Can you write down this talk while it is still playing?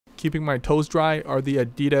keeping my toes dry are the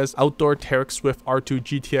Adidas Outdoor Terrex Swift R2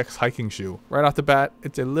 GTX hiking shoe. Right off the bat,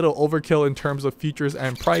 it's a little overkill in terms of features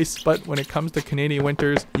and price, but when it comes to Canadian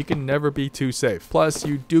winters, you can never be too safe. Plus,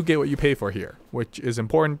 you do get what you pay for here, which is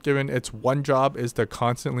important given its one job is to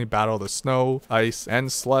constantly battle the snow, ice,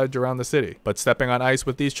 and sludge around the city. But stepping on ice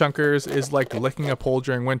with these chunkers is like licking a pole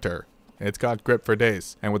during winter. It's got grip for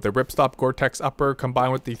days. And with the ripstop Gore-Tex upper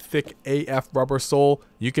combined with the thick AF rubber sole,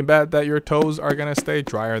 you can bet that your toes are gonna stay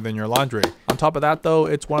drier than your laundry. On top of that though,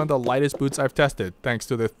 it's one of the lightest boots I've tested, thanks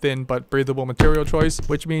to the thin but breathable material choice,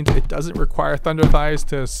 which means it doesn't require thunder thighs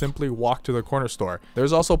to simply walk to the corner store.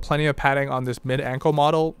 There's also plenty of padding on this mid-ankle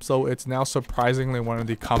model, so it's now surprisingly one of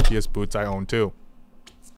the comfiest boots I own too.